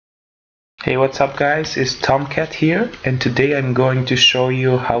Hey, what's up guys, it's Tomcat here, and today I'm going to show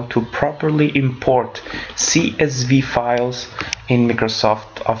you how to properly import CSV files in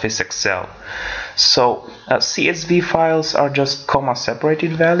Microsoft Office Excel. So CSV files are just comma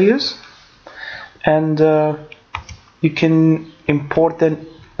separated values, and you can import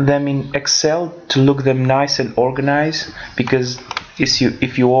them in Excel to look them nice and organized, because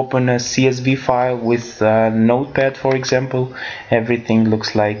if you open a CSV file with Notepad, for example, everything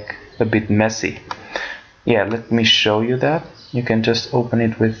looks like a bit messy. Yeah, let me show you that. You can just open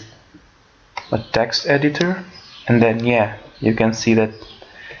it with a text editor, and then yeah, you can see that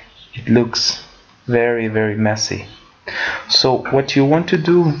it looks very messy. So what you want to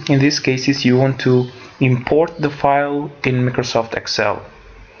do in this case is you want to import the file in Microsoft Excel.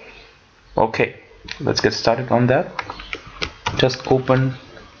 Okay, let's get started on that. Just open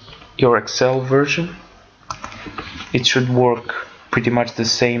your Excel version. It should work pretty much the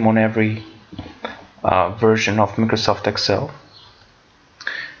same on every version of Microsoft Excel.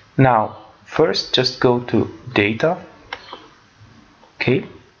 Now, first just go to Data. Okay.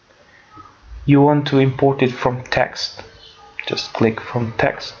 You want to import it from text. Just click from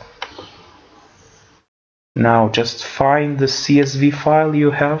text. Now just find the CSV file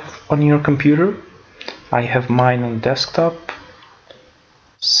you have on your computer. I have mine on desktop.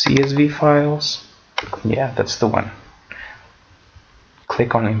 CSV files. Yeah, that's the one.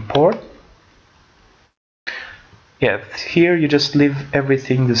 Click on import. Yeah, here you just leave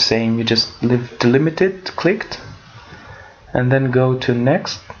everything the same. You just leave delimited clicked, and then go to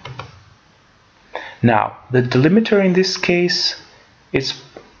next. Now the delimiter in this case is,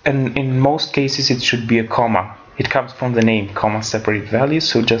 and in most cases it should be a comma. It comes from the name, comma separated values.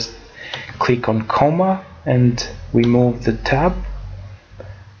 So just click on comma and remove the tab.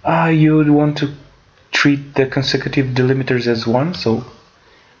 You would want to treat the consecutive delimiters as one, so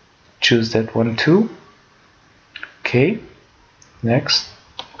choose that one too. Okay, next.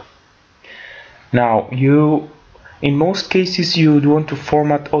 Now in most cases you would want to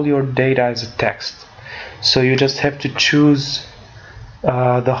format all your data as a text, so you just have to choose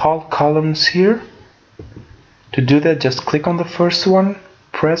the whole columns here. To do that, just click on the first one,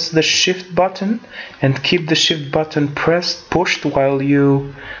 press the shift button, and keep the shift button pushed while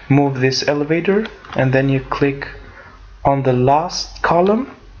you move this elevator, and then you click on the last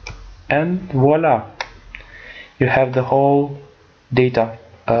column, and voila, you have the whole data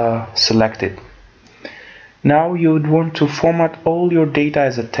selected. Now you would want to format all your data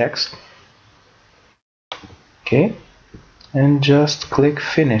as a text. Okay, and just click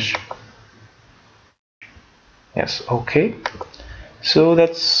finish. Yes, okay. So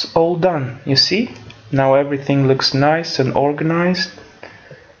that's all done. You see, now everything looks nice and organized,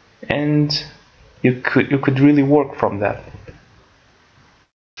 and you could really work from that.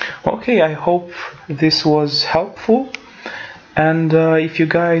 Okay, I hope this was helpful, and if you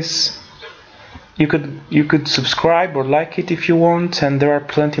guys, you could subscribe or like it if you want, and there are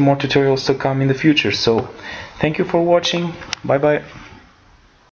plenty more tutorials to come in the future. So thank you for watching. Bye bye.